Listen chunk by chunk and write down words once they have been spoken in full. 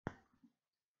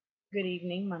Good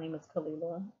evening. My name is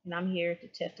Kalila, and I'm here to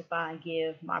testify and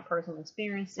give my personal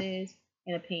experiences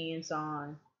and opinions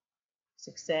on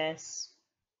success,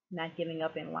 not giving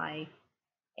up in life,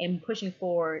 and pushing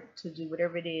forward to do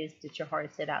whatever it is that your heart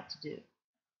is set out to do.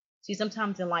 See,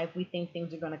 sometimes in life we think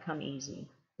things are going to come easy.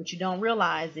 What you don't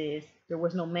realize is there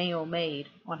was no manual made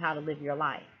on how to live your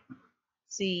life.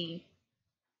 See,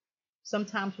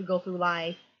 sometimes we go through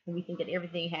life and we think that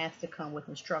everything has to come with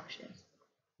instructions.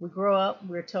 We grow up,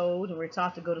 we're told and we're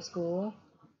taught to go to school,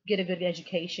 get a good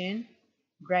education,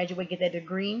 graduate, get that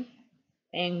degree,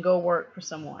 and go work for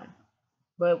someone.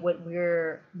 But what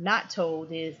we're not told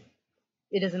is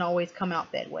it doesn't always come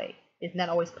out that way. It's not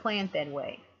always planned that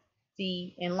way.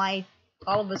 See, in life,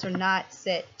 all of us are not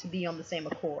set to be on the same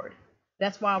accord.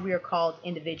 That's why we are called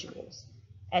individuals.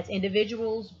 As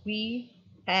individuals, we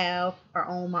have our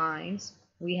own minds,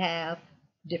 we have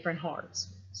different hearts.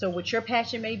 So, what your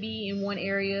passion may be in one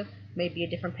area may be a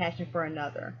different passion for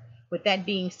another. With that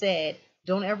being said,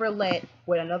 don't ever let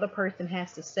what another person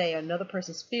has to say, or another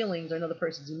person's feelings, or another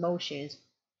person's emotions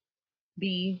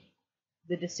be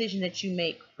the decision that you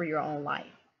make for your own life.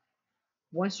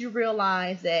 Once you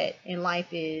realize that in life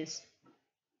is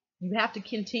you have to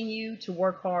continue to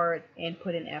work hard and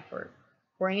put in effort.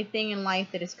 For anything in life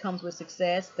that comes with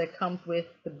success, that comes with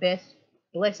the best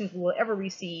blessings we will ever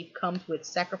receive, comes with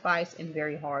sacrifice and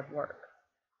very hard work.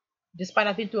 Despite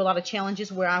I've been through a lot of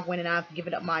challenges where I've went and I've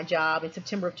given up my job in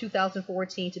September of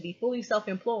 2014 to be fully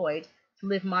self-employed to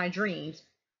live my dreams,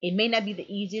 it may not be the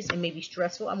easiest, it may be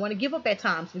stressful. I want to give up at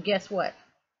times, but guess what?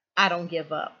 I don't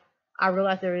give up. I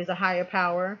realize there is a higher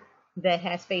power that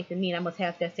has faith in me, and I must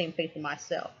have that same faith in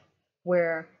myself.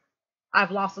 Where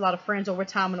I've lost a lot of friends over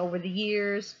time and over the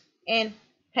years, and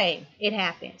hey, it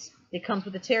happens. It comes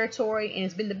with the territory, and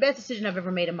it's been the best decision I've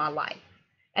ever made in my life.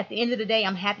 At the end of the day,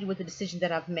 I'm happy with the decision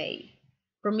that I've made.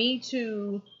 For me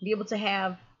to be able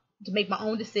to make my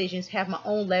own decisions, have my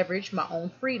own leverage, my own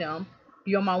freedom,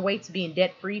 be on my way to being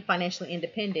debt-free, financially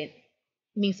independent,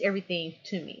 means everything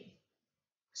to me.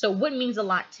 So what means a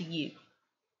lot to you?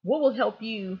 What will help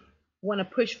you want to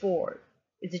push forward?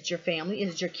 Is it your family?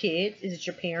 Is it your kids? Is it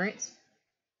your parents?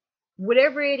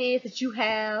 Whatever it is that you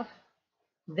have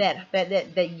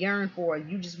that yearn for,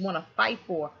 you just want to fight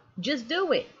for, just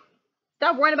do it.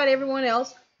 Stop worrying about everyone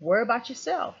else. Worry about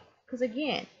yourself. Because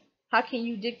again, how can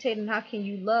you dictate and how can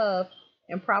you love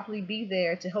and properly be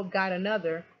there to help guide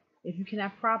another if you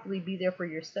cannot properly be there for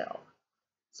yourself?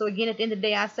 So again, at the end of the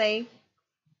day, I say,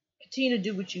 continue to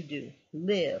do what you do.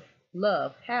 Live,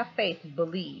 love, have faith,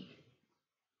 believe.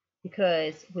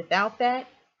 Because without that,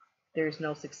 there's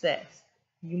no success.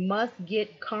 You must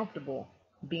get comfortable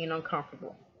being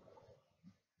uncomfortable.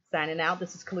 Signing out,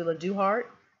 this is Kalila Duhart,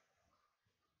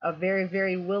 a very,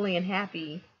 very willing and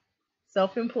happy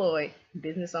self-employed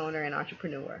business owner and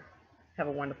entrepreneur. Have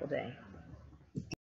a wonderful day.